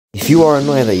If you are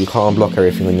annoyed that you can't unblock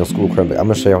everything on your school Chromebook, I'm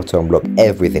going to show you how to unblock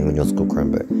everything on your school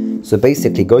Chromebook. So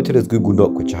basically, go to this Google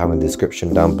Doc, which I have in the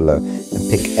description down below, and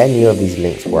pick any of these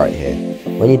links right here.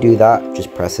 When you do that,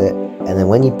 just press it, and then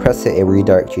when you press it, it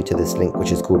redirects you to this link,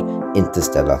 which is called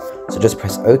Interstellar. So just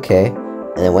press OK,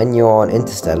 and then when you're on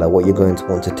Interstellar, what you're going to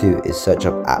want to do is search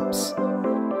up apps.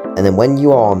 And then when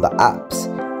you are on the apps,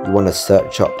 you want to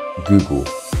search up Google.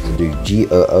 So do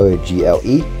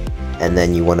Google. And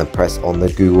then you want to press on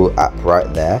the Google app right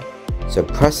there. So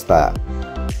press that,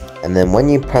 and then when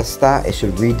you press that, it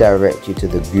should redirect you to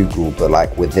the Google, but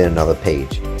like within another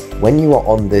page. When you are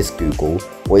on this Google,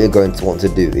 what you're going to want to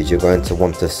do is you're going to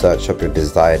want to search up your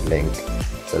desired link.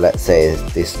 So let's say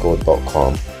it's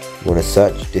discord.com. You want to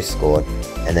search Discord,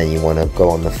 and then you want to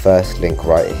go on the first link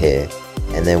right here.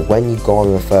 And then when you go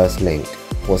on the first link,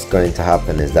 what's going to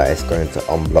happen is that it's going to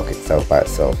unblock itself by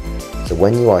itself. So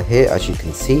when you are here, as you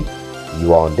can see,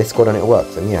 you are on Discord and it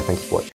works. And yeah, thank you for watching.